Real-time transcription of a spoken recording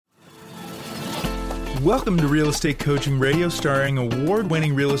Welcome to Real Estate Coaching Radio, starring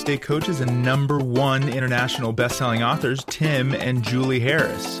award-winning real estate coaches and #1 international best-selling authors, Tim and Julie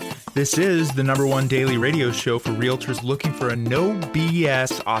Harris. This is the #1 daily radio show for realtors looking for a no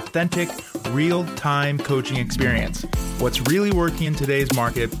BS, authentic, real-time coaching experience. What's really working in today's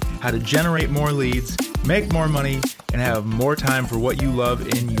market, how to generate more leads, make more money, and have more time for what you love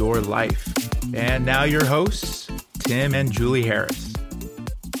in your life. And now your hosts, Tim and Julie Harris.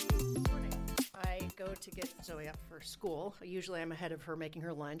 To get Zoe up for school. Usually I'm ahead of her making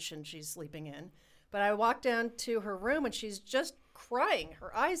her lunch and she's sleeping in. But I walk down to her room and she's just crying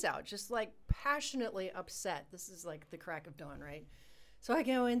her eyes out, just like passionately upset. This is like the crack of dawn, right? So I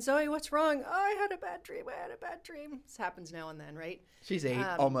go in, Zoe, what's wrong? Oh, I had a bad dream. This happens now and then, right? She's 8,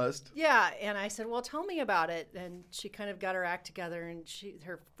 almost. Yeah, and I said, well, tell me about it. And she kind of got her act together, and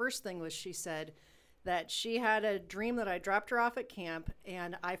her first thing was she said that she had a dream that I dropped her off at camp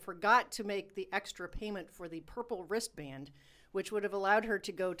and I forgot to make the extra payment for the purple wristband, which would have allowed her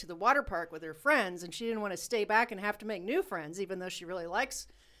to go to the water park with her friends, and she didn't want to stay back and have to make new friends, even though she really likes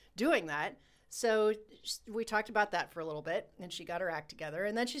doing that. So we talked about that for a little bit, and she got her act together,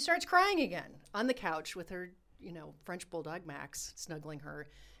 and then she starts crying again on the couch with her, French Bulldog Max snuggling her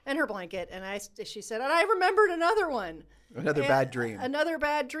and her blanket. And she said, and I remembered another one. Another bad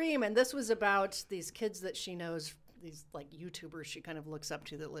dream. And this was about these kids that she knows, these like YouTubers she kind of looks up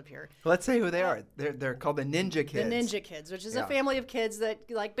to that live here. Let's say who they are. They're called the Ninja Kids. The Ninja Kids, which is a family of kids that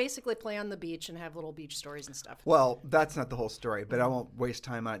like basically play on the beach and have little beach stories and stuff. Well, that's not the whole story, but I won't waste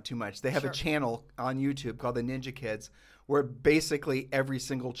time on it too much. They have a channel on YouTube called the Ninja Kids, where basically every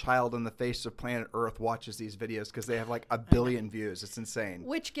single child on the face of planet Earth watches these videos because they have like 1 billion views. It's insane.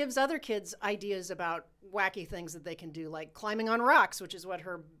 Which gives other kids ideas about wacky things that they can do, like climbing on rocks, which is what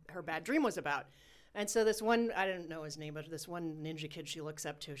her bad dream was about. And so this one, I didn't know his name, but this one ninja kid she looks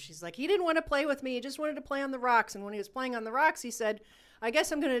up to, she's like, he didn't want to play with me. He just wanted to play on the rocks. And when he was playing on the rocks, he said, I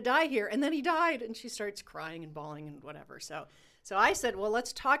guess I'm going to die here. And then he died. And she starts crying and bawling and whatever. So I said, well,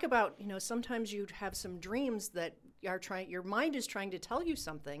 let's talk about, sometimes you have some dreams that your mind is trying to tell you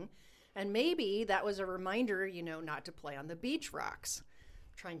something. And maybe that was a reminder, not to play on the beach rocks.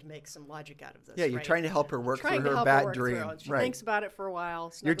 Trying to make some logic out of this. Yeah, you're trying to help her work through her bad dream. She thinks about it for a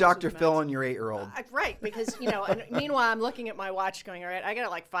while. You're Dr. Phil and your 8-year-old. Right, because, and meanwhile, I'm looking at my watch going, all right, I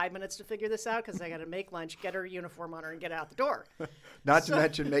got like 5 minutes to figure this out because I got to make lunch, get her uniform on her, and get out the door. Not to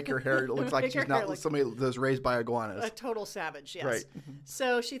mention make her hair look like she's not somebody that was raised by iguanas. A total savage, yes. Right.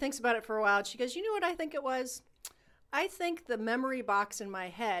 So she thinks about it for a while. And she goes, you know what I think it was? I think the memory box in my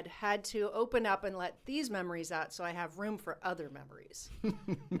head had to open up and let these memories out so I have room for other memories.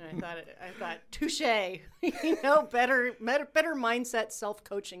 And I thought, touche, better mindset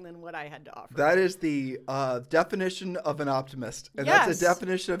self-coaching than what I had to offer. That is the definition of an optimist. And that's a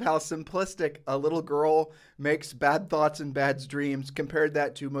definition of how simplistic a little girl makes bad thoughts and bad dreams, compared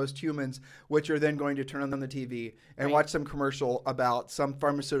that to most humans, which are then going to turn on the TV and watch some commercial about some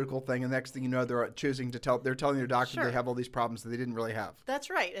pharmaceutical thing. And next thing you know, they're telling their doctor they have all these problems that they didn't really have.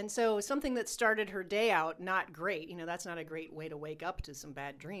 That's right. And so something that started her day out not great, that's not a great way to wake up to some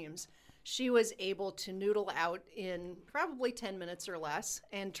bad dreams. She was able to noodle out in probably 10 minutes or less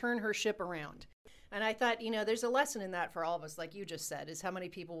and turn her ship around. And I thought, there's a lesson in that for all of us, like you just said, is how many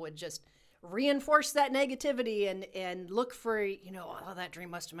people would just reinforce that negativity and look for, oh, that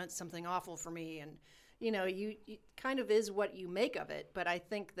dream must have meant something awful for me. And, it kind of is what you make of it. But I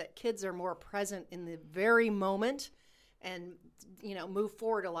think that kids are more present in the very moment and, move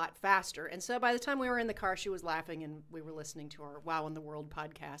forward a lot faster. And so by the time we were in the car, she was laughing and we were listening to our Wow in the World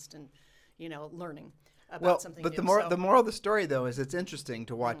podcast and, learning about something but new. The moral of the story, though, is it's interesting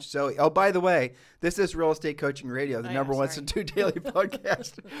to watch Zoe. Oh, by the way, this is Real Estate Coaching Radio, the #1 listen to daily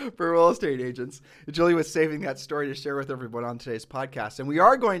podcast for real estate agents. Julie was saving that story to share with everyone on today's podcast. And we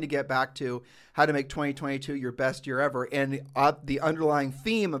are going to get back to how to make 2022 your best year ever. And the underlying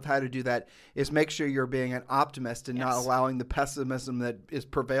theme of how to do that is make sure you're being an optimist and not allowing the pessimism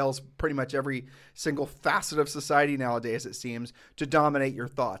that prevails pretty much every single facet of society nowadays, it seems, to dominate your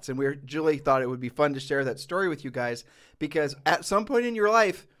thoughts. And Julie thought it would be fun to share that story with you guys, because at some point in your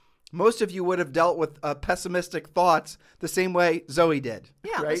life, most of you would have dealt with pessimistic thoughts the same way Zoe did.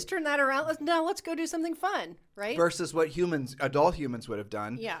 Yeah, right? Let's turn that around. Let's go do something fun, right? Versus what adult humans would have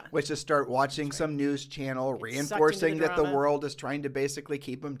done, which is start watching some news channel, reinforcing that the world is trying to basically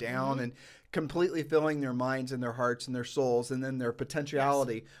keep them down and completely filling their minds and their hearts and their souls and then their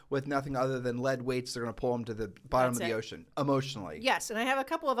potentiality with nothing other than lead weights that are going to pull them to the bottom of the ocean emotionally. Yes, and I have a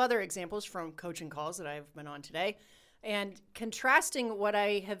couple of other examples from coaching calls that I've been on today. And contrasting what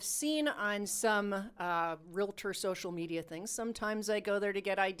I have seen on some realtor social media things, sometimes I go there to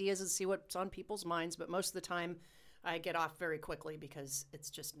get ideas and see what's on people's minds, but most of the time I get off very quickly because it's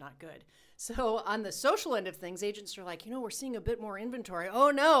just not good. So on the social end of things, agents are like, we're seeing a bit more inventory.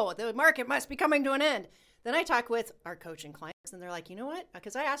 Oh no, the market must be coming to an end. Then I talk with our coaching clients and they're like, you know what?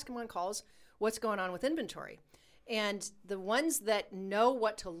 Because I ask them on calls, what's going on with inventory? And the ones that know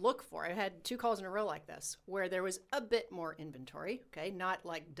what to look for, I had 2 calls in a row like this, where there was a bit more inventory, okay, not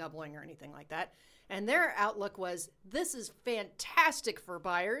like doubling or anything like that. And their outlook was, this is fantastic for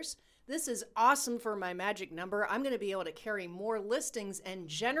buyers. This is awesome for my magic number. I'm going to be able to carry more listings and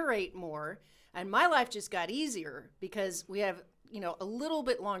generate more. And my life just got easier because we have, a little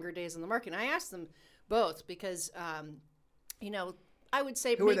bit longer days on the market. And I asked them both because, I would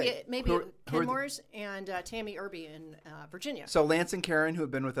say maybe Ken Moores and Tammy Irby in Virginia. So Lance and Karen, who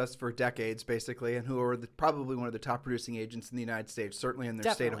have been with us for decades, basically, and who are probably one of the top producing agents in the United States, certainly in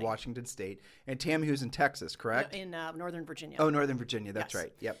their state of Washington State. And Tammy, who's in Texas, correct? In Northern Virginia. Oh, Northern Virginia. That's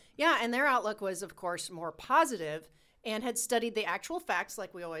right. Yep. Yeah, and their outlook was, of course, more positive and had studied the actual facts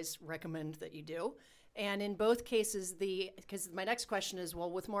like we always recommend that you do. And in both cases, because my next question is, well,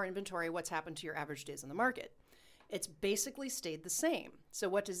 with more inventory, what's happened to your average days on the market? It's basically stayed the same. So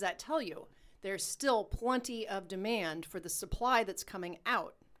what does that tell you? There's still plenty of demand for the supply that's coming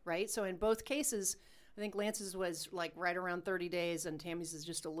out, right? So in both cases, I think Lance's was like right around 30 days and Tammy's is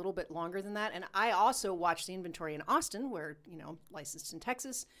just a little bit longer than that. And I also watched the inventory in Austin where, licensed in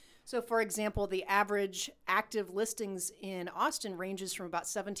Texas. So for example, the average active listings in Austin ranges from about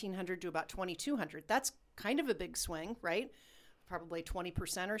 1,700 to about 2,200. That's kind of a big swing, right? Probably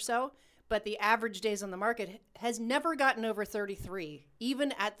 20% or so. But the average days on the market has never gotten over 33,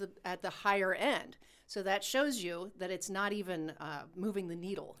 even at the higher end. So that shows you that it's not even moving the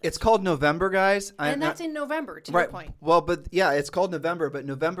needle. It's called November, guys. And that's in November, to your point. Well, but yeah, it's called November. But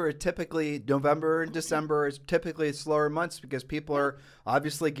November and December is typically slower months because people are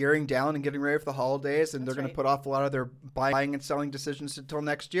obviously gearing down and getting ready for the holidays. And they're going to put off a lot of their buying and selling decisions until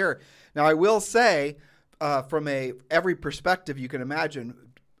next year. Now, I will say from every perspective you can imagine,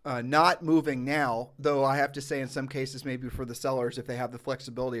 not moving now, though I have to say in some cases maybe for the sellers, if they have the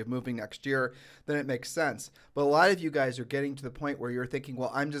flexibility of moving next year, then it makes sense. But a lot of you guys are getting to the point where you're thinking, well,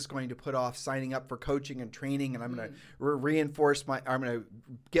 I'm just going to put off signing up for coaching and training and I'm going to reinforce I'm going to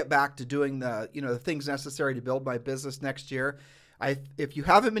get back to doing the things necessary to build my business next year. If you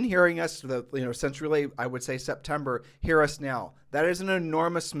haven't been hearing us, since really I would say September, hear us now. That is an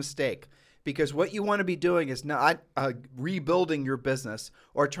enormous mistake. Because what you want to be doing is not rebuilding your business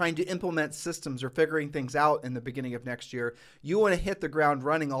or trying to implement systems or figuring things out in the beginning of next year. You want to hit the ground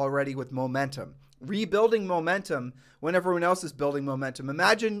running already with momentum. Rebuilding momentum when everyone else is building momentum.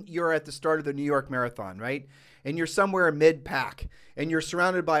 Imagine you're at the start of the New York Marathon, right? And you're somewhere mid-pack and you're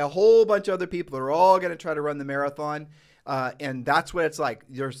surrounded by a whole bunch of other people that are all going to try to run the marathon. And that's what it's like.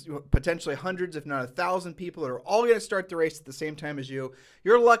 There's potentially hundreds, if not 1,000 people that are all going to start the race at the same time as you.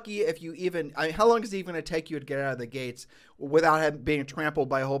 You're lucky if you how long is it even going to take you to get out of the gates without being trampled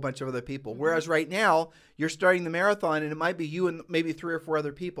by a whole bunch of other people? Whereas right now, you're starting the marathon and it might be you and maybe 3 or 4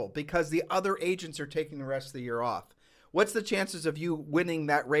 other people because the other agents are taking the rest of the year off. What's the chances of you winning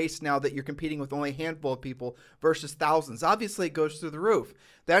that race now that you're competing with only a handful of people versus thousands? Obviously, it goes through the roof.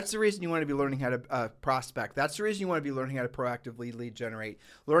 That's the reason you want to be learning how to prospect. That's the reason you want to be learning how to proactively lead generate,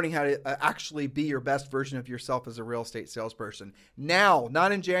 learning how to actually be your best version of yourself as a real estate salesperson. Now,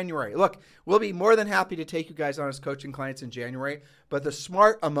 not in January. Look, we'll be more than happy to take you guys on as coaching clients in January, but the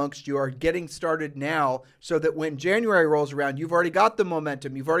smart amongst you are getting started now so that when January rolls around, you've already got the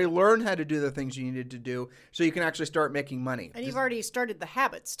momentum. You've already learned how to do the things you needed to do so you can actually start making money. And you've already started the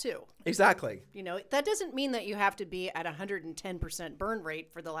habits too. Exactly. That doesn't mean that you have to be at 110% burn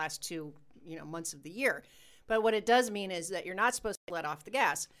rate for the last 2 months of the year. But what it does mean is that you're not supposed to let off the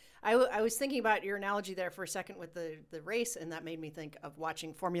gas. I was thinking about your analogy there for a second with the race, and that made me think of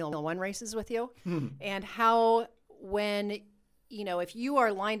watching Formula One races with you and how when if you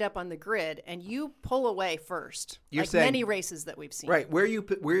are lined up on the grid and you pull away first, you're saying, many races that we've seen. Right. Where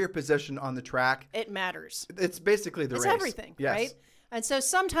you're positioned on the track. It matters. It's basically the race. It's everything, yes. Right? And so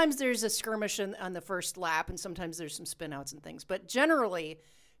sometimes there's a skirmish on the first lap and sometimes there's some spin outs and things. But generally,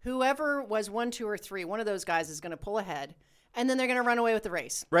 whoever was 1, 2, or 3, one of those guys is going to pull ahead and then they're going to run away with the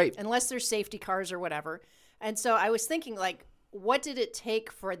race. Right. Unless there's safety cars or whatever. And so I was thinking, what did it take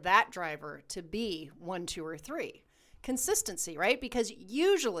for that driver to be 1, 2, or 3? Consistency, right? Because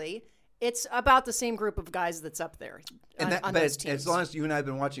usually It's about the same group of guys that's up there on those teams. As long as you and I have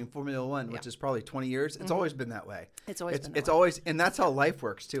been watching Formula One, which is probably 20 years, it's always been that way. It's always been that It's way. always, and that's how life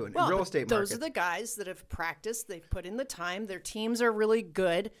works too in real estate markets. Those are the guys that have practiced. They've put in the time. Their teams are really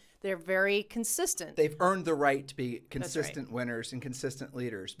good. They're very consistent. They've earned the right to be consistent winners and consistent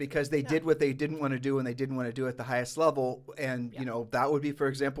leaders because they did what they didn't want to do and they didn't want to do at the highest level. And, that would be, for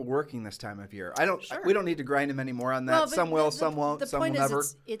example, working this time of year. We don't need to grind them anymore on that. Well, some will, some won't, some will never. The point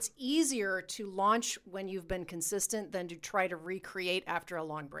is it's easier to launch when you've been consistent than to try to recreate after a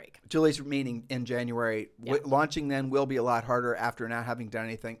long break. Julie's meeting in January. Launching then will be a lot harder after not having done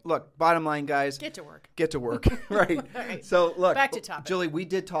anything. Look, bottom line, guys. Get to work. Right. Right. So, look. Back to topic. Julie, we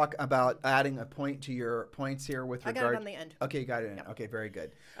did talk about adding a point to your points here with regard. I got it on the end. Okay, you got it in. Okay, very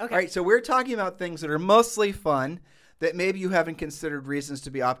good. Okay. All right, so we're talking about things that are mostly fun that maybe you haven't considered reasons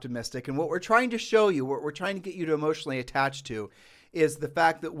to be optimistic. And what we're trying to show you, what we're trying to get you to emotionally attach to is the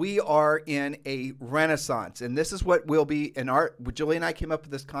fact that we are in a renaissance. And this is what will be Julie and I came up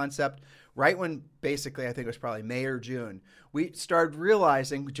with this concept right when basically I think it was probably May or June. We started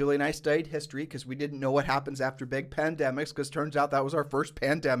realizing, Julie and I studied history because we didn't know what happens after big pandemics because turns out that was our first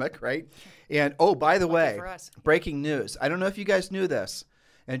pandemic, right? And by the way, breaking news. I don't know if you guys knew this.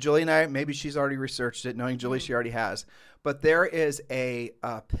 And Julie and I, maybe she's already researched it, knowing Julie, she already has. But there is a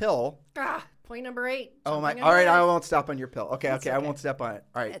pill. Point number 8. Oh my! All right, I won't stop on your pill. Okay, I won't step on it.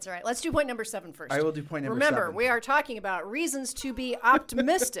 All right. That's all right. Let's do point number 7 first. I will do point number 7. Remember, we are talking about reasons to be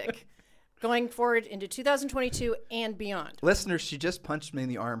optimistic going forward into 2022 and beyond. Listeners, she just punched me in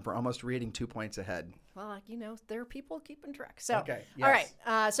the arm for almost reading 2 points ahead. Well, there are people keeping track. So, okay, yes.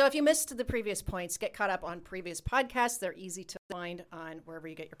 All right. So if you missed the previous points, get caught up on previous podcasts. They're easy to find on wherever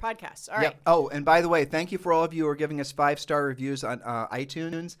you get your podcasts. All right. Oh, and by the way, thank you for all of you who are giving us 5-star reviews on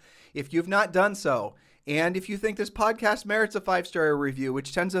iTunes. If you've not done so, and if you think this podcast merits a 5-star review,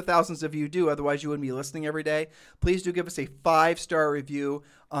 which tens of thousands of you do, otherwise you wouldn't be listening every day, please do give us a 5-star review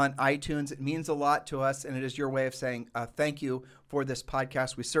on iTunes. It means a lot to us, and it is your way of saying thank you for this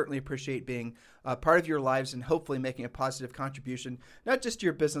podcast. We certainly appreciate being part of your lives and hopefully making a positive contribution, not just to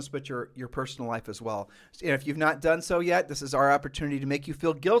your business, but your personal life as well. And if you've not done so yet, this is our opportunity to make you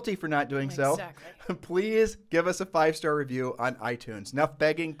feel guilty for not doing so. Please give us a 5-star review on iTunes. Enough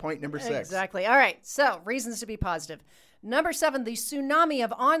begging. Point number 6. Exactly. All right. So reasons to be positive. Number 7, the tsunami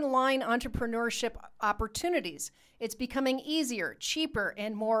of online entrepreneurship opportunities. It's becoming easier, cheaper,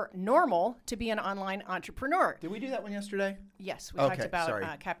 and more normal to be an online entrepreneur. Did we do that one yesterday? Yes, we talked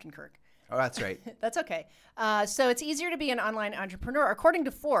about Captain Kirk. Oh, that's right. That's okay. So it's easier to be an online entrepreneur. According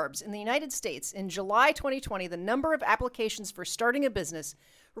to Forbes, in the United States, in July 2020, the number of applications for starting a business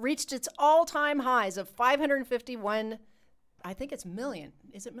reached its all-time highs of 551. I think it's million.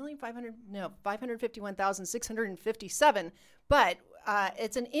 Is it million? 551,657. But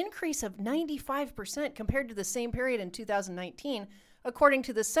it's an increase of 95% compared to the same period in 2019, according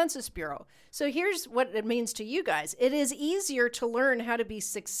to the Census Bureau. So here's what it means to you guys. It is easier to learn how to be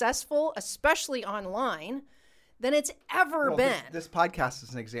successful, especially online, than it's ever been. This podcast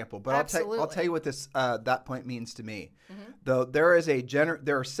is an example, but I'll tell you what this that point means to me. Mm-hmm. Though there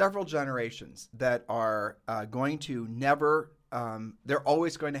are several generations that are going to never. They're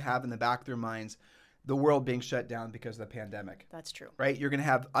always going to have in the back of their minds the world being shut down because of the pandemic. That's true. Right? You're going to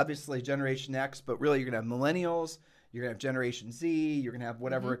have obviously Generation X, but really you're going to have millennials. You're going to have Generation Z. You're going to have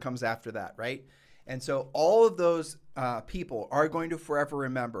whatever comes after that, right? And so all of those people are going to forever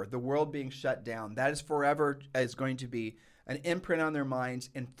remember the world being shut down. That is going to be an imprint on their minds.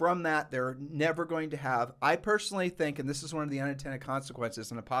 And from that, they're never going to have, I personally think, and this is one of the unintended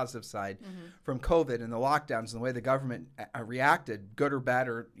consequences on the positive side from COVID and the lockdowns and the way the government reacted, good or bad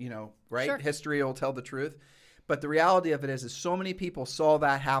or, right? Sure. History will tell the truth. But the reality of it is so many people saw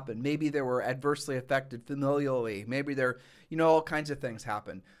that happen. Maybe they were adversely affected familially. Maybe all kinds of things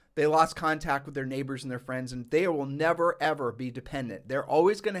happen. They lost contact with their neighbors and their friends, and they will never, ever be dependent. They're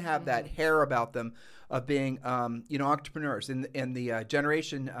always going to have that hair about them of being, entrepreneurs. In the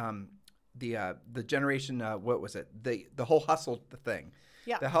generation, what was it? The whole hustle thing.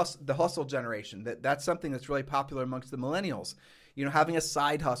 Yeah. The hustle generation. That's something that's really popular amongst the millennials. Having a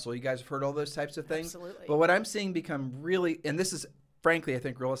side hustle. You guys have heard all those types of things? Absolutely. But what I'm seeing become really, and this is, frankly, I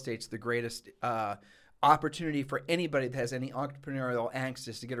think real estate's the greatest opportunity for anybody that has any entrepreneurial angst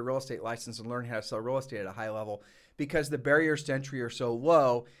is to get a real estate license and learn how to sell real estate at a high level because the barriers to entry are so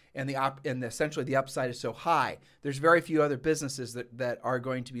low and essentially the upside is so high. There's very few other businesses that are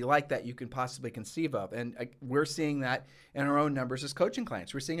going to be like that you can possibly conceive of. And we're seeing that in our own numbers as coaching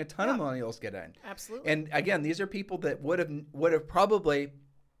clients. We're seeing a ton of millennials get in. Absolutely. And again, these are people that would have probably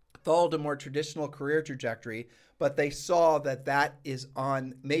followed a more traditional career trajectory, but they saw that is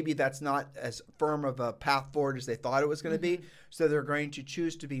on, maybe that's not as firm of a path forward as they thought it was going to be. So they're going to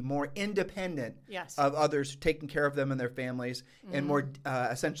choose to be more independent of others, taking care of them and their families, and more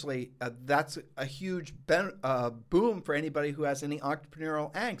essentially, that's a huge boom for anybody who has any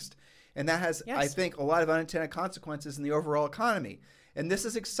entrepreneurial angst. And that has, I think, a lot of unintended consequences in the overall economy. And this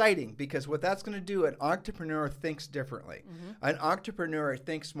is exciting because what that's going to do, an entrepreneur thinks differently. An entrepreneur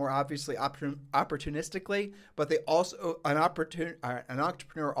thinks more obviously opportunistically, but an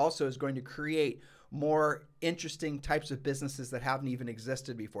entrepreneur also is going to create more interesting types of businesses that haven't even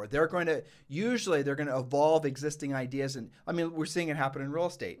existed before. They're going to evolve existing ideas. And I mean, we're seeing it happen in real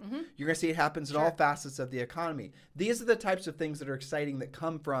estate. You're going to see it happens in all facets of the economy. These are the types of things that are exciting that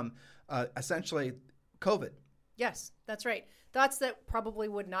come from essentially COVID. Yes, that's right. Thoughts that probably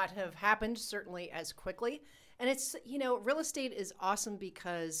would not have happened certainly as quickly. And it's, real estate is awesome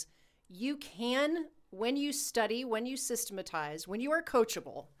because you can, when you study, when you systematize, when you are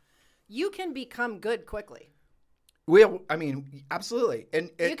coachable, you can become good quickly. Absolutely. And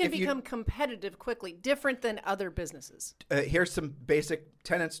you can become competitive quickly, different than other businesses. Here's some basic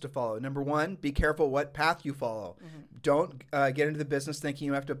tenets to follow. Number one, be careful what path you follow. Don't get into the business thinking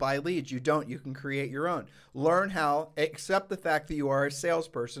you have to buy leads. You don't. You can create your own. Learn how, accept the fact that you are a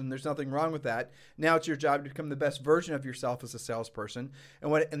salesperson. There's nothing wrong with that. Now it's your job to become the best version of yourself as a salesperson.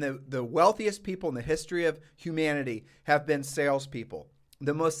 And the wealthiest people in the history of humanity have been salespeople.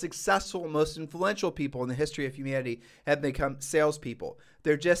 The most successful, most influential people in the history of humanity have become salespeople.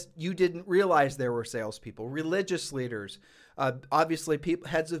 You didn't realize there were salespeople. Religious leaders, obviously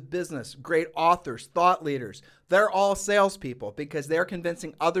heads of business, great authors, thought leaders. They're all salespeople because they're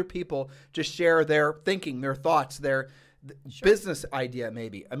convincing other people to share their thinking, their thoughts, their business idea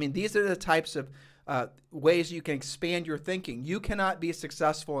maybe. These are the types of ways you can expand your thinking. You cannot be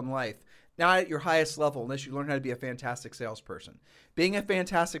successful in life, not at your highest level, unless you learn how to be a fantastic salesperson. Being a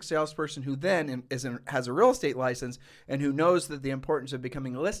fantastic salesperson who then has a real estate license and who knows that the importance of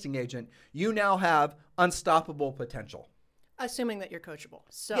becoming a listing agent, you now have unstoppable potential. Assuming that you're coachable.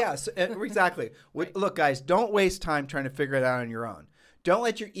 Yes, exactly. Right. Look, guys, don't waste time trying to figure it out on your own. Don't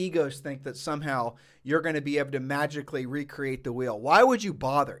let your egos think that somehow you're going to be able to magically recreate the wheel. Why would you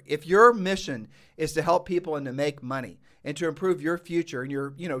bother? If your mission is to help people and to make money and to improve your future and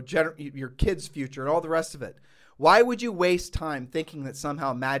your kids' future and all the rest of it, why would you waste time thinking that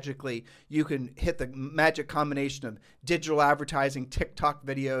somehow magically you can hit the magic combination of digital advertising, TikTok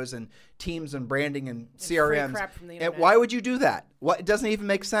videos, and teams and branding and CRMs? Free crap from the internet. And why would you do that? It doesn't even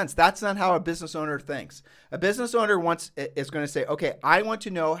make sense. That's not how a business owner thinks. A business owner is going to say, okay, I want to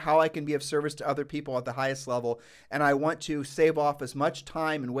know how I can be of service to other people at the highest level, and I want to save off as much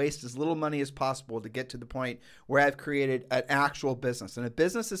time and waste as little money as possible to get to the point where I've created an actual business. And a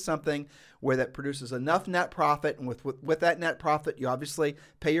business is something where that produces enough net profit, and with that net profit, you obviously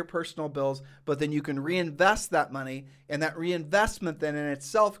pay your personal bills, but then you can reinvest that money, and that reinvestment then in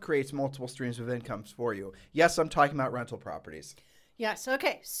itself creates multiple streams of incomes for you. Yes, I'm talking about rental properties. Yes.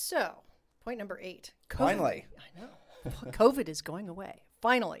 Okay. So, point number 8. COVID. Finally. I know. COVID is going away.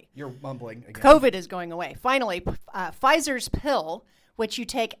 Finally. You're mumbling again. COVID is going away. Finally, Pfizer's pill, which you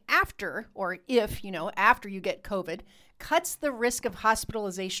take after you get COVID, cuts the risk of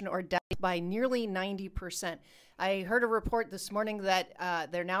hospitalization or death by nearly 90%. I heard a report this morning that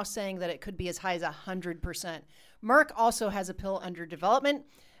they're now saying that it could be as high as 100%. Merck also has a pill under development.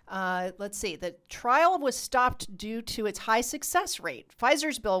 Let's see. The trial was stopped due to its high success rate.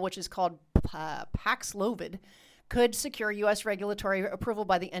 Pfizer's bill, which is called Paxlovid, could secure U.S. regulatory approval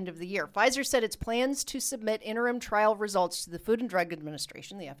by the end of the year. Pfizer said its plans to submit interim trial results to the Food and Drug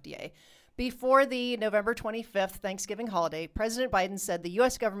Administration, the FDA, before the November 25th Thanksgiving holiday. President Biden said the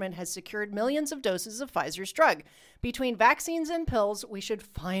U.S. government has secured millions of doses of Pfizer's drug. Between vaccines and pills, we should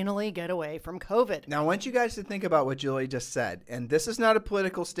finally get away from COVID. Now, I want you guys to think about what Julie just said. And this is not a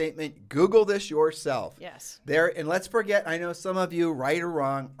political statement. Google this yourself. Yes. And let's forget, I know some of you, right or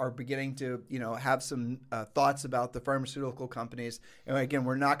wrong, are beginning to, have some thoughts about the pharmaceutical companies. And again,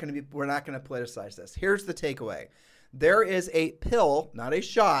 we're not going to politicize this. Here's the takeaway. There is a pill, not a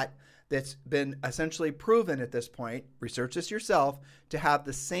shot, that's been essentially proven at this point, research this yourself, to have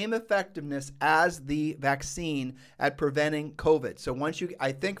the same effectiveness as the vaccine at preventing COVID. So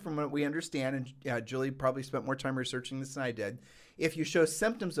I think from what we understand, and Julie probably spent more time researching this than I did, if you show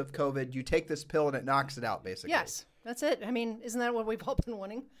symptoms of COVID, you take this pill and it knocks it out, basically. Yes, that's it. Isn't that what we've all been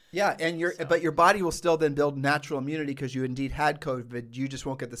wanting? Yeah, but your body will still then build natural immunity because you indeed had COVID. You just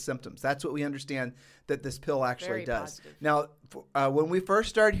won't get the symptoms. That's what we understand that this pill actually does. Positive. Now, when we first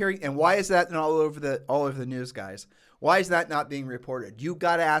started hearing, and why is that all over the news, guys? Why is that not being reported? You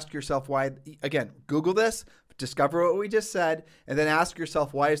got to ask yourself why. Again, Google this, discover what we just said, and then ask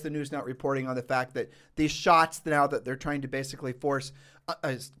yourself, why is the news not reporting on the fact that these shots now that they're trying to basically force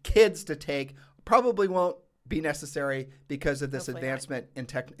kids to take probably won't be necessary because of this advancement in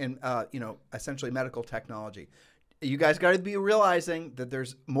essentially medical technology. You guys got to be realizing that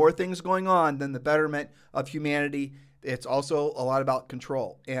there's more things going on than the betterment of humanity. It's also a lot about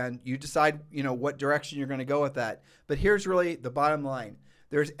control, and you decide, what direction you're going to go with that. But here's really the bottom line.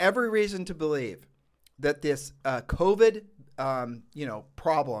 There's every reason to believe that this COVID,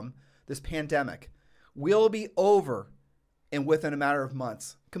 problem, this pandemic, will be over and within a matter of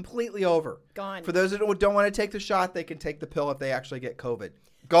months. Completely over. Gone. For those that don't want to take the shot, they can take the pill if they actually get COVID.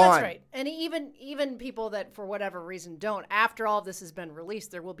 Gone. That's right. And even people that for whatever reason don't, after all of this has been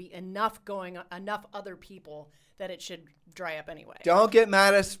released, there will be enough other people that it should dry up anyway. Don't get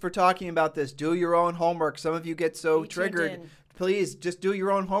mad at us for talking about this. Do your own homework. Some of you get so triggered. Please just do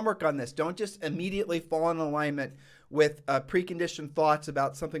your own homework on this. Don't just immediately fall in alignment with preconditioned thoughts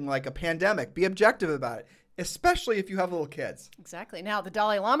about something like a pandemic. Be objective about it, especially if you have little kids. Exactly. Now, the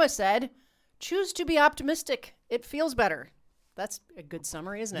Dalai Lama said, choose to be optimistic. It feels better. That's a good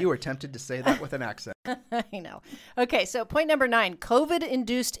summary, isn't it? You were tempted to say that with an accent. I know. Okay, so point number 9,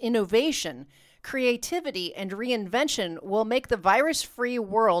 COVID-induced innovation, creativity, and reinvention will make the virus-free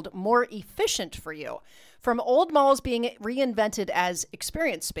world more efficient for you. From old malls being reinvented as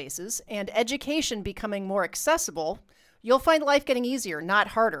experience spaces and education becoming more accessible, you'll find life getting easier, not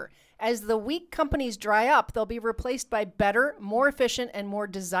harder. As the weak companies dry up, they'll be replaced by better, more efficient, and more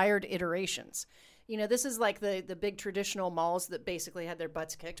desired iterations. This is like the big traditional malls that basically had their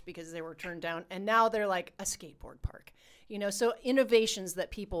butts kicked because they were turned down, and now they're like a skateboard park. So innovations that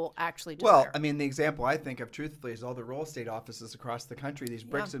people actually desire. Well, I mean, the example I think of truthfully is all the real estate offices across the country, these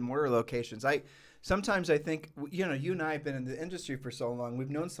bricks and mortar locations. Sometimes I think, you and I have been in the industry for so long. We've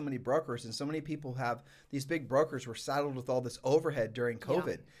known so many brokers, and so many people have these big brokers were saddled with all this overhead during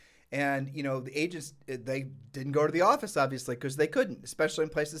COVID. Yeah. And, the agents, they didn't go to the office, obviously, because they couldn't, especially in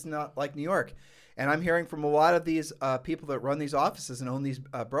places not like New York. And I'm hearing from a lot of these people that run these offices and own these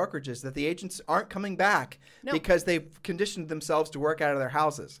brokerages that the agents aren't coming back because they've conditioned themselves to work out of their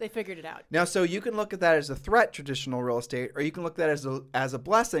houses. They figured it out. Now, so you can look at that as a threat, traditional real estate, or you can look at that as a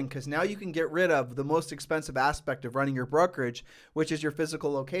blessing, because now you can get rid of the most expensive aspect of running your brokerage, which is your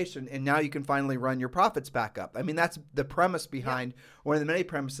physical location, and now you can finally run your profits back up. I mean, that's the premise behind, one of the many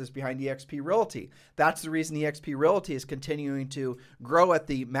premises behind eXp Realty. That's the reason eXp Realty is continuing to grow at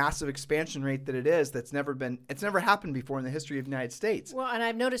the massive expansion rate that it is. It's never happened before in the history of the United States. Well, and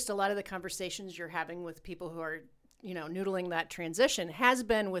I've noticed a lot of the conversations you're having with people who are, noodling that transition has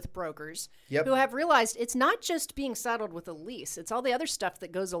been with brokers who have realized it's not just being saddled with a lease. It's all the other stuff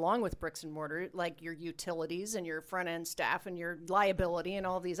that goes along with bricks and mortar, like your utilities and your front end staff and your liability and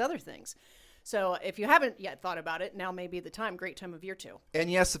all these other things. So if you haven't yet thought about it, now may be the time. Great time of year too. And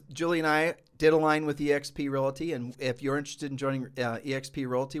yes, Julie and I did align with eXp Realty. And if you're interested in joining eXp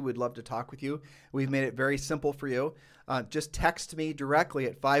Realty, we'd love to talk with you. We've made it very simple for you. Just text me directly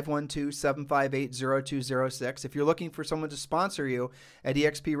at 512-758-0206. If you're looking for someone to sponsor you at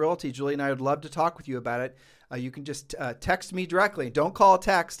eXp Realty, Julie and I would love to talk with you about it. You can just text me directly. Don't call,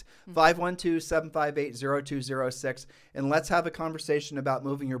 text 512-758-0206. And let's have a conversation about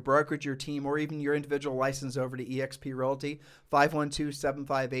moving your brokerage, your team, or even your individual license over to eXp Realty,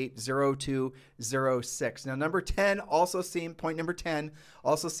 512-758-0206. Now, point number 10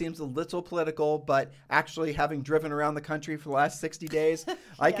 also seems a little political, but actually having driven around the country for the last 60 days,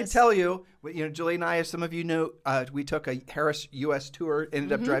 I can tell you, Julie and I, as some of you know, we took a Harris U.S. tour,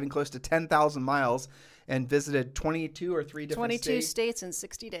 ended up driving close to 10,000 miles. And visited 22 or 3 different states. 22 states in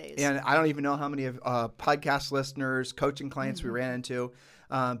 60 days. And I don't even know how many of podcast listeners, coaching clients we ran into.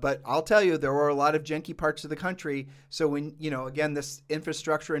 But I'll tell you, there were a lot of janky parts of the country. So when, again, this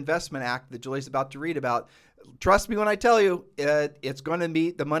Infrastructure Investment Act that Julie's about to read about, trust me when I tell you, it's going to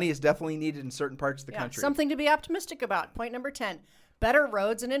be, the money is definitely needed in certain parts of the country. Something to be optimistic about. Point number 10. Better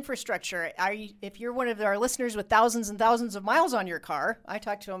roads and infrastructure. If you're one of our listeners with thousands and thousands of miles on your car, I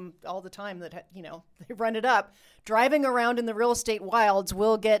talk to them all the time that, they run it up. Driving around in the real estate wilds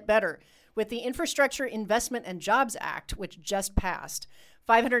will get better. With the Infrastructure Investment and Jobs Act, which just passed,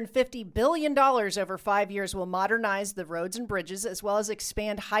 $550 billion over 5 years will modernize the roads and bridges, as well as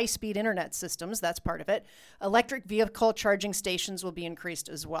expand high-speed internet systems. That's part of it. Electric vehicle charging stations will be increased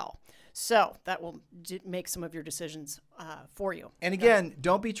as well. So that will make some of your decisions for you. And again,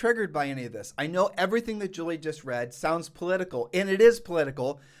 don't be triggered by any of this. I know everything that Julie just read sounds political, and it is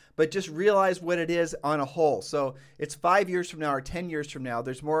political, but just realize what it is on a whole. So it's 5 years from now or 10 years from now,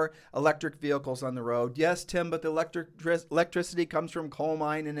 there's more electric vehicles on the road. Yes, Tim, but the electricity comes from coal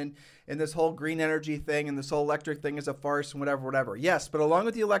mine and this whole green energy thing and this whole electric thing is a farce and whatever. Yes, but along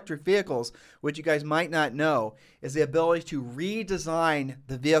with the electric vehicles, which you guys might not know, is the ability to redesign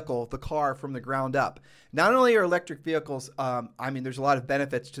the vehicle, the car, from the ground up. Not only are electric vehicles, there's a lot of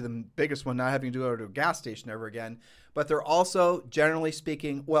benefits to them. Biggest one, not having to go to a gas station ever again, but they're also generally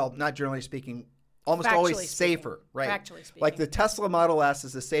speaking, well, not generally speaking, almost always safer, right? Factually speaking. Like the Tesla Model S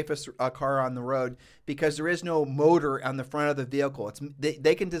is the safest car on the road because there is no motor on the front of the vehicle.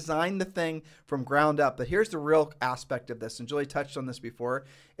 They can design the thing from ground up. But here's the real aspect of this, and Julie touched on this before,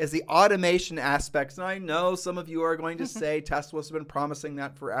 is the automation aspects. And I know some of you are going to say Tesla's been promising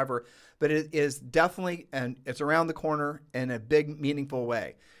that forever, but it is definitely, and it's around the corner in a big, meaningful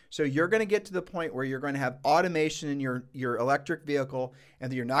way. So you're going to get to the point where you're going to have automation in your electric vehicle,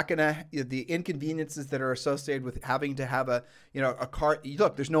 and you're not going to the inconveniences that are associated with having to have a car.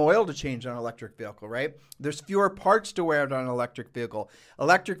 Look, there's no oil to change on an electric vehicle, right? There's fewer parts to wear on an electric vehicle.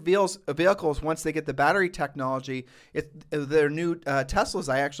 Electric vehicles, once they get the battery technology, their new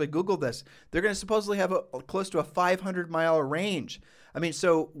Teslas. I actually Googled this. They're going to supposedly have close to a 500-mile range.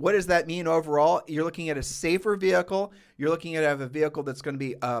 So what does that mean overall? You're looking at a safer vehicle. You're looking at a vehicle that's going to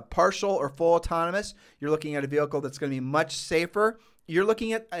be partial or full autonomous. You're looking at a vehicle that's going to be much safer. You're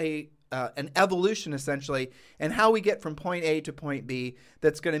looking at an evolution, essentially, and how we get from point A to point B.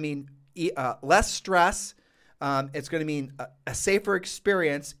 That's going to mean less stress. It's going to mean a safer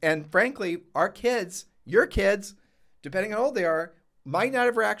experience. And frankly, our kids, your kids, depending on how old they are, might not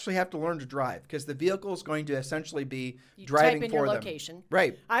ever actually have to learn to drive because the vehicle is going to essentially be driving for them. You type in your location.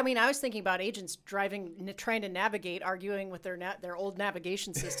 Right. I was thinking about agents driving, trying to navigate, arguing with their old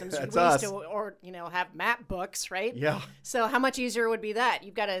navigation systems. That's we us. used to, have map books, right? Yeah. So how much easier would be that?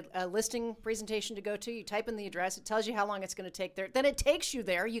 You've got a listing presentation to go to. You type in the address. It tells you how long it's going to take there. Then it takes you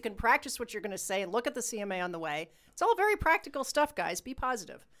there. You can practice what you're going to say and look at the CMA on the way. It's all very practical stuff, guys. Be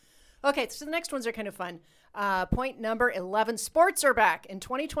positive. Okay, so the next ones are kind of fun. Point number 11, sports are back. In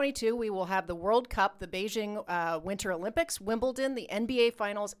 2022, we will have the World Cup, the Beijing Winter Olympics, Wimbledon, the NBA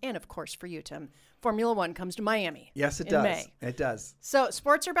Finals, and of course for you, Tim, Formula One comes to Miami. Yes, it in does. May. It does. So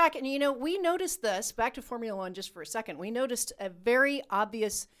sports are back. And, we noticed this, back to Formula One just for a second, we noticed a very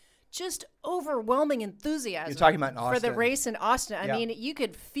obvious, just overwhelming enthusiasm. You're talking about in Austin. For the race in Austin. I mean, you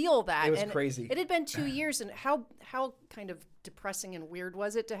could feel that. It was crazy. It had been 2 years, and how kind of depressing and weird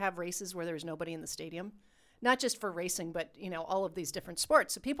was it to have races where there was nobody in the stadium? Not just for racing, but, all of these different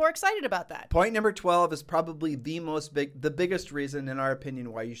sports. So people are excited about that. Point number 12 is probably the biggest reason, in our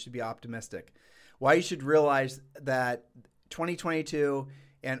opinion, why you should be optimistic. Why you should realize that 2022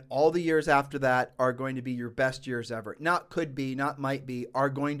 and all the years after that are going to be your best years ever. Not could be, not might be, are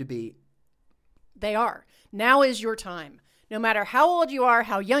going to be. They are. Now is your time. No matter how old you are,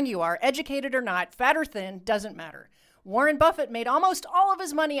 how young you are, educated or not, fat or thin, doesn't matter. Warren Buffett made almost all of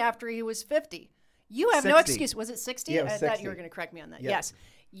his money after he was 50. You have 60. No excuse. Was it 60? Yeah, it was 60. I thought you were going to correct me on that. Yeah. Yes.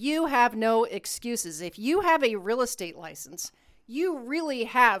 You have no excuses. If you have a real estate license, you really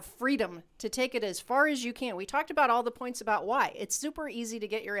have freedom to take it as far as you can. We talked about all the points about why. It's super easy to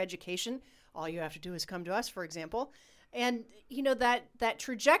get your education. All you have to do is come to us, for example. And, that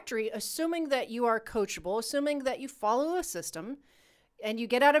trajectory, assuming that you are coachable, assuming that you follow a system, and you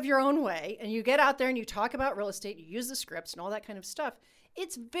get out of your own way, and you get out there and you talk about real estate, you use the scripts and all that kind of stuff,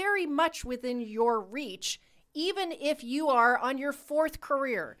 it's very much within your reach, even if you are on your fourth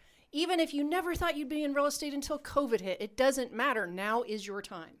career. Even if you never thought you'd be in real estate until COVID hit, it doesn't matter. Now is your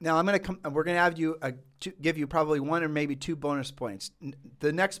time. Now we're going to have you give you probably one or maybe two bonus points.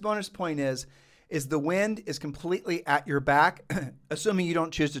 The next bonus point is the wind is completely at your back, assuming you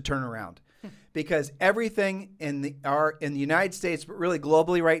don't choose to turn around. Because everything in the United States, but really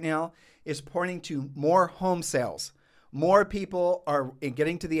globally right now, is pointing to more home sales. More people are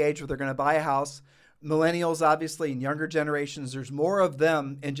getting to the age where they're going to buy a house. Millennials, obviously, and younger generations, there's more of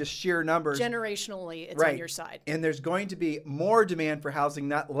them in just sheer numbers. Generationally, it's right. On your side. And there's going to be more demand for housing,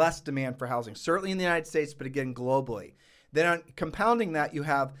 not less demand for housing, certainly in the United States, but again, globally. Then on compounding that, you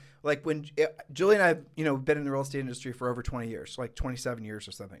have, like when Julie and I have, been in the real estate industry for over 20 years, like 27 years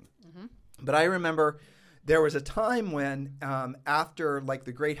or something. Mm-hmm. But I remember there was a time when after like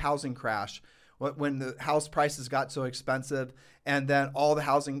the great housing crash, when the house prices got so expensive and then all the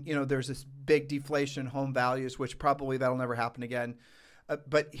housing, there's this big deflation in home values, which probably that'll never happen again.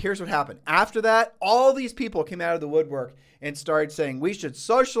 But here's what happened. After that, all these people came out of the woodwork and started saying, we should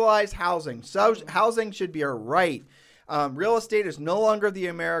socialize housing. So housing should be a right. Real estate is no longer the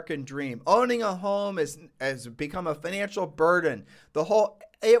American dream. Owning a home has become a financial burden.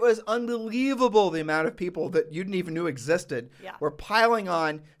 It was unbelievable the amount of people that you didn't even knew existed were piling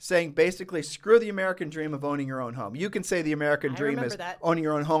on, saying basically, screw the American dream of owning your own home. You can say the American dream is owning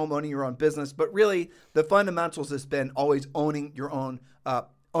your own home, owning your own business, but really the fundamentals has been always owning your own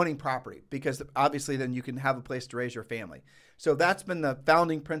owning property, because obviously then you can have a place to raise your family. So that's been the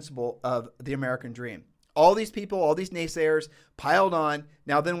founding principle of the American dream. All these people, all these naysayers piled on.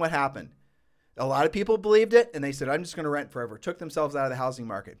 Now then what happened? A lot of people believed it, and they said, I'm just going to rent forever. Took themselves out of the housing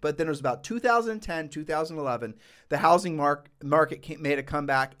market. But then it was about 2010, 2011, the housing market made a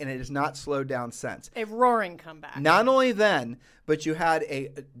comeback, and it has not slowed down since. A roaring comeback. Not only then, but you had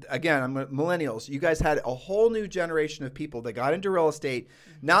millennials. You guys had a whole new generation of people that got into real estate,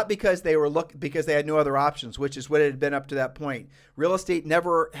 not because they were because they had no other options, which is what it had been up to that point. Real estate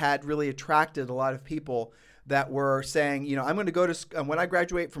never had really attracted a lot of people that were saying, I'm going to go to, when I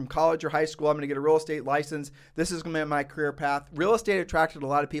graduate from college or high school, I'm going to get a real estate license. This is going to be my career path. Real estate attracted a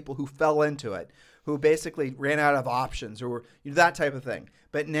lot of people who fell into it, who basically ran out of options or that type of thing.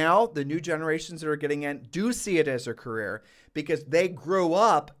 But now the new generations that are getting in do see it as a career, because they grew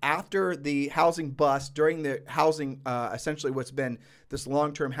up after the housing bust, during the housing, essentially what's been this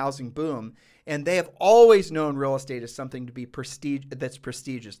long-term housing boom. And they have always known real estate as something to be that's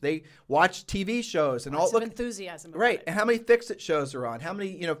prestigious. They watch TV shows and lots of enthusiasm. Right. And how many fix-it shows are on? How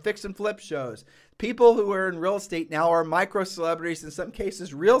many, fix and flip shows? People who are in real estate now are micro celebrities, in some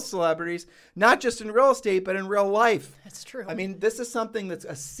cases real celebrities, not just in real estate, but in real life. That's true. I mean, this is something that's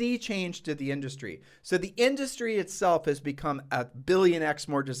a sea change to the industry. So the industry itself has become a billion X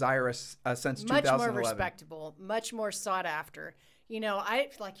more desirous since 2011. Much more respectable, much more sought after.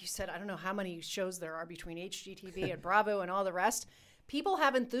 Like you said, I don't know how many shows there are between HGTV and Bravo and all the rest. People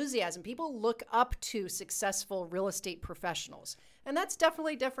have enthusiasm. People look up to successful real estate professionals. And that's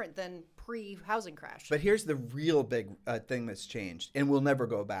definitely different than pre-housing crash. But here's the real big thing that's changed, and we'll never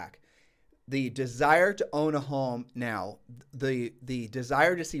go back. The desire to own a home now, the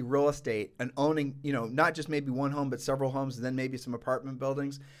desire to see real estate and owning, not just maybe one home, but several homes, and then maybe some apartment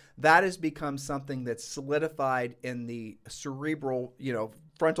buildings, that has become something that's solidified in the cerebral,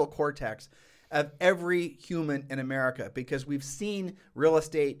 frontal cortex of every human in America, because we've seen real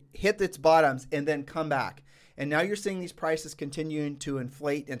estate hit its bottoms and then come back. And now you're seeing these prices continuing to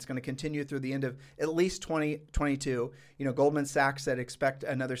inflate, and it's going to continue through the end of at least 2022. Goldman Sachs said expect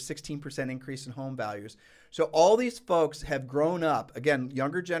another 16% increase in home values. So all these folks have grown up, again,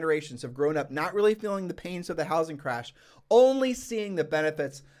 younger generations have grown up not really feeling the pains of the housing crash, only seeing the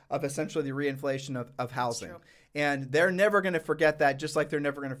benefits of essentially the reinflation of housing. And they're never going to forget that, just like they're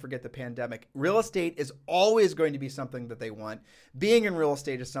never going to forget the pandemic. Real estate is always going to be something that they want. Being in real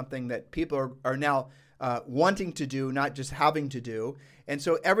estate is something that people are now wanting to do, not just having to do. And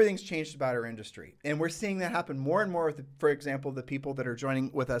so everything's changed about our industry. And we're seeing that happen more and more with, for example, the people that are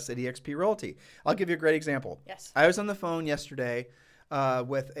joining with us at eXp Realty. I'll give you a great example. Yes. I was on the phone yesterday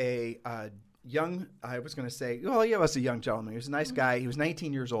with a young, I was going to say, well, yeah, it was a young gentleman. He was a nice guy. He was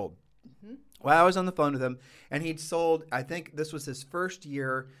 19 years old. Well, I was on the phone with him, and he'd sold, I think this was his first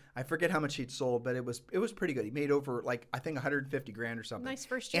year. I forget how much he'd sold, but it was pretty good. He made over, I think $150,000 or something. Nice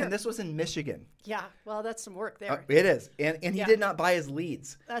first year. And this was in Michigan. Yeah, well, that's some work there. It is. And he did not buy his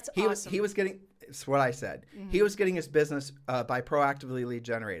leads. That's awesome. He was getting, it's what I said. He was getting his business by proactively lead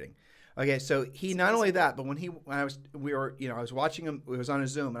generating. Okay, so he not only that, but I was watching him. It was on a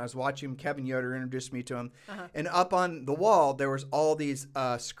Zoom, and I was watching him. Kevin Yoder introduced me to him, and up on the wall there was all these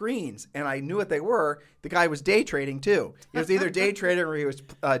screens, and I knew what they were. The guy was day trading too. He was either day trading or he was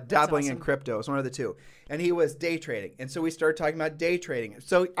dabbling in crypto. It was one of the two, and he was day trading. And so we started talking about day trading.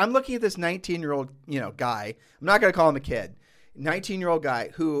 So I'm looking at this 19-year-old guy. I'm not going to call him a kid. 19-year-old guy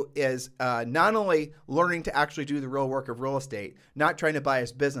who is not only learning to actually do the real work of real estate, not trying to buy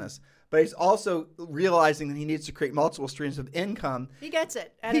his business, but he's also realizing that he needs to create multiple streams of income. He gets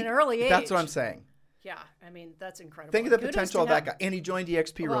it at an early age. That's what I'm saying. Yeah, I mean, that's incredible. Think of the potential of that guy. And he joined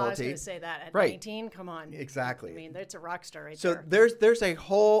eXp Realty. I was going to say that. At 19, come on. Exactly. I mean, that's a rock star right there. So there's a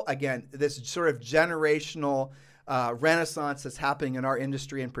whole, again, this sort of generational renaissance that's happening in our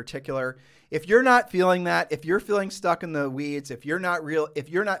industry in particular. If you're not feeling that, if you're feeling stuck in the weeds, if you're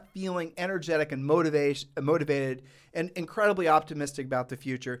not feeling energetic and motivated and incredibly optimistic about the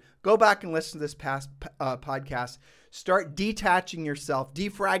future, go back and listen to this past podcast. Start detaching yourself,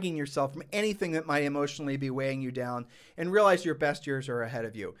 defragging yourself from anything that might emotionally be weighing you down, and realize your best years are ahead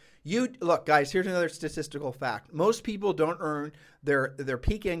of you. Look, guys, here's another statistical fact. Most people don't earn their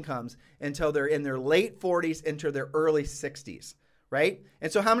peak incomes until they're in their late 40s into their early 60s. right?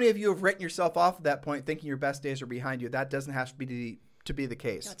 And so how many of you have written yourself off at that point thinking your best days are behind you? That doesn't have to be the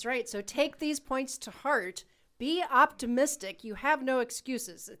case. That's right. So take these points to heart. Be optimistic. You have no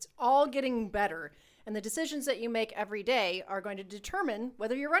excuses. It's all getting better. And the decisions that you make every day are going to determine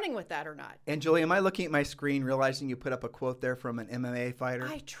whether you're running with that or not. And Julie, am I looking at my screen realizing you put up a quote there from an MMA fighter?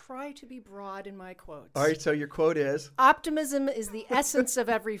 I try to be broad in my quotes. All right, so your quote is? Optimism is the essence of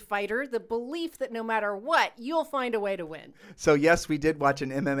every fighter, the belief that no matter what, you'll find a way to win. So yes, we did watch an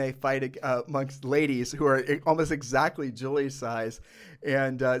MMA fight amongst ladies who are almost exactly Julie's size.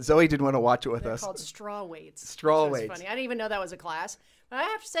 And Zoe didn't want to watch it with They're us. called straw weights. Straw weights. weights. Funny. I didn't even know that was a class. But I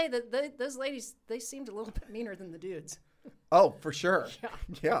have to say that those ladies, they seemed a little bit meaner than the dudes. Oh, for sure.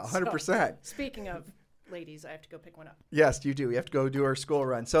 Yeah, 100%. So, speaking of ladies, I have to go pick one up. Yes, you do. You have to go do our school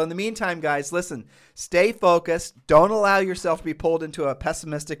run. So in the meantime, guys, listen, stay focused. Don't allow yourself to be pulled into a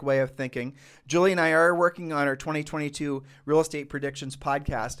pessimistic way of thinking. Julie and I are working on our 2022 Real Estate Predictions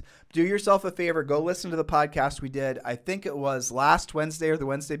podcast. Do yourself a favor. Go listen to the podcast we did. I think it was last Wednesday or the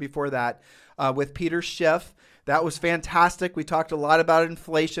Wednesday before that with Peter Schiff. That was fantastic. We talked a lot about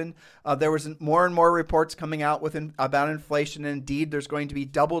inflation. There was more and more reports coming out about inflation. And indeed, there's going to be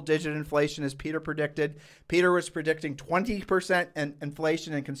double-digit inflation, as Peter predicted. Peter was predicting 20%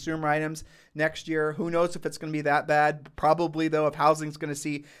 inflation in consumer items next year. Who knows if it's going to be that bad? Probably, though, if housing's going to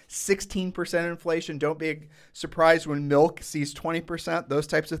see 16% inflation. Don't be surprised when milk sees 20%. Those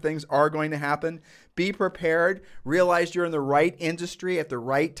types of things are going to happen. Be prepared. Realize you're in the right industry at the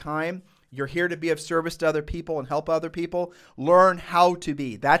right time. You're here to be of service to other people and help other people. Learn how to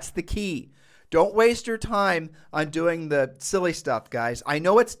be. That's the key. Don't waste your time on doing the silly stuff, guys. I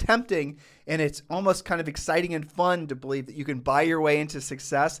know it's tempting and it's almost kind of exciting and fun to believe that you can buy your way into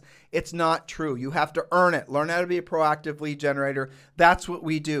success. It's not true. You have to earn it. Learn how to be a proactive lead generator. That's what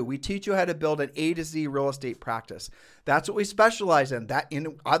we do. We teach you how to build an A to Z real estate practice. That's what we specialize in.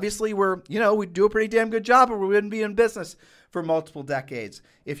 Obviously, we do a pretty damn good job or we wouldn't be in business for multiple decades.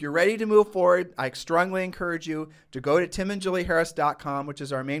 If you're ready to move forward, I strongly encourage you to go to timandjulieharris.com, which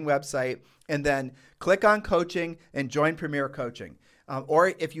is our main website, and then click on coaching and join Premier Coaching.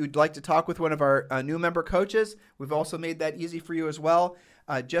 Or if you'd like to talk with one of our new member coaches, we've also made that easy for you as well.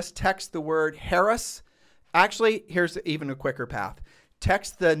 Just text the word Harris. Actually, here's even a quicker path.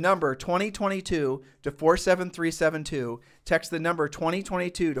 Text the number 2022 to 47372. Text the number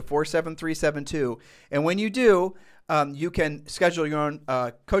 2022 to 47372. And when you do, you can schedule your own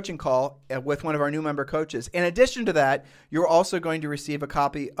coaching call with one of our new member coaches. In addition to that, you're also going to receive a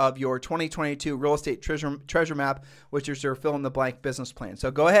copy of your 2022 Real Estate Treasure Map, which is your fill-in-the-blank business plan.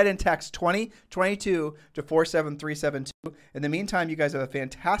 So go ahead and text 2022 to 47372. In the meantime, you guys have a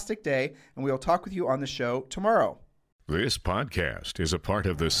fantastic day, and we will talk with you on the show tomorrow. This podcast is a part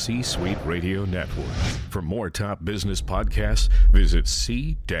of the C-Suite Radio Network. For more top business podcasts, visit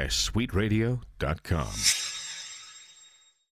c-suiteradio.com.